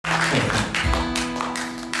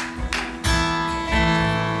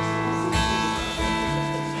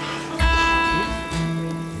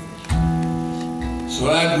So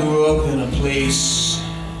I grew up in a place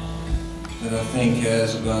that I think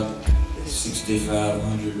has about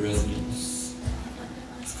 6,500 residents.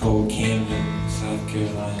 It's called Camden, South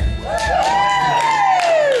Carolina.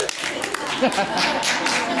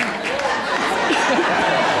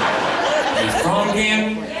 You from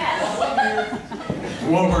Camden?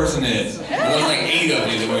 One person is. There was like 8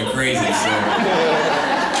 of you that went crazy, so.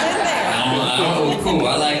 Oh, cool,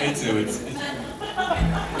 I like it too.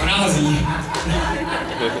 When I was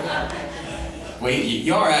wait,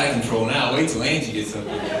 y'all are out of control now. Wait till Angie gets up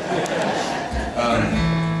here. No,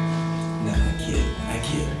 I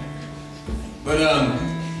kid. But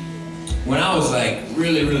when I was like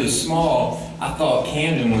really, really small, I thought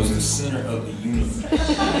Camden was the center of the universe.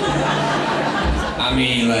 I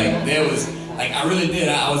mean, like there was, like I really did.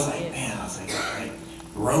 I was like, man, like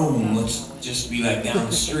Rome, let's just be like down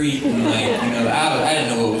the street, and like, you know, I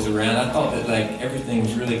didn't know what was around. I thought that like everything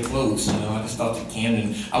was really close, you know. I just thought that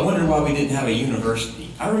Camden, I wondered why we didn't have a university.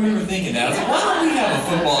 I remember thinking that. I was like, why don't we have a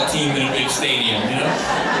football team in a big stadium, you know?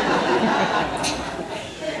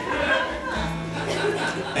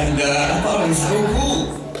 And I thought it was so cool.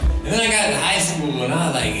 And then I got to high school and I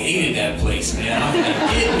like hated that place, man. I was like,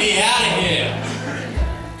 get me out of here.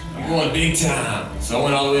 I'm going big time. So I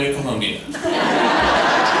went all the way to Columbia.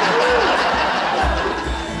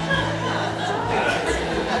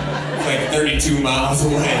 It's like 32 miles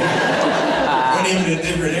away. Not even a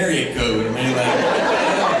different area code. I mean, like.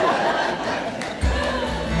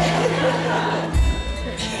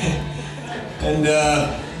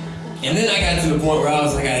 And then I got to the point where I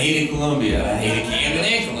was like, I hated Columbia. I hated Camden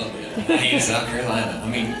and Columbia. I hated South Carolina. I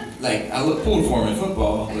mean, like, I pulled for them in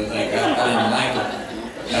football, but like, I didn't like it.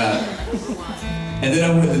 And then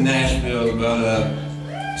I went to Nashville about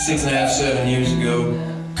 6.5, 7 years ago,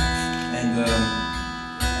 and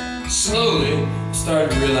slowly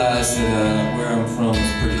started to realize that where I'm from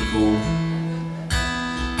is pretty cool.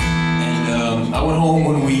 And I went home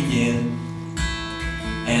one weekend,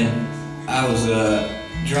 and I was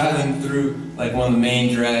driving through like one of the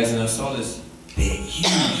main drags, and I saw this big,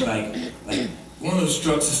 huge, like one of those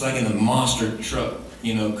trucks that's like in the monster truck,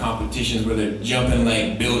 you know, competitions where they're jumping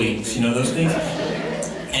like buildings, you know, those things.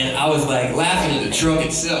 And I was like laughing at the truck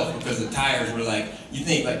itself because the tires were like, you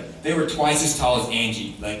think like they were twice as tall as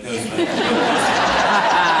Angie, like those. Like,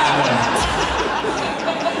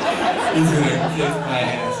 he's gonna kick my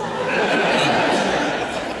ass.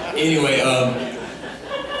 Anyway,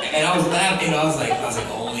 and I was laughing. I was like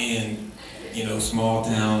only in, you know, small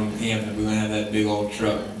town Camden, we're gonna have that big old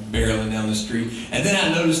truck barreling down the street. And then I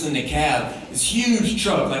noticed in the cab this huge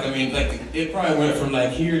truck. Like, I mean, like it probably went from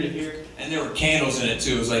like here to here. And there were candles in it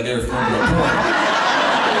too. It was like they were from a porn.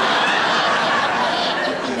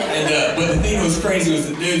 And but the thing that was crazy was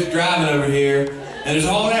the dude's driving over here, and there's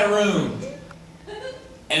all that room,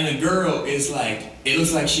 and the girl is like, it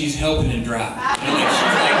looks like she's helping him drive. You know, like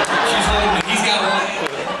she's holding it. He's got one hand.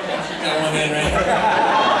 She's got one hand right here.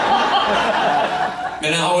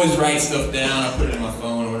 And I always write stuff down. I put it in my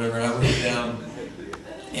phone or whatever. And I wrote it down.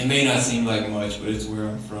 It may not seem like much, but it's where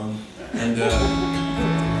I'm from. And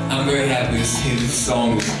I'm very happy to see this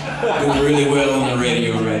song is doing really well on the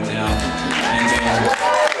radio right now. And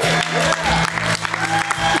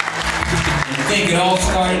I think it all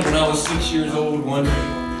started when I was 6 years old,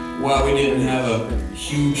 wondering why we didn't have a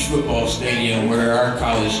huge football stadium where our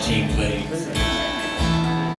college team played.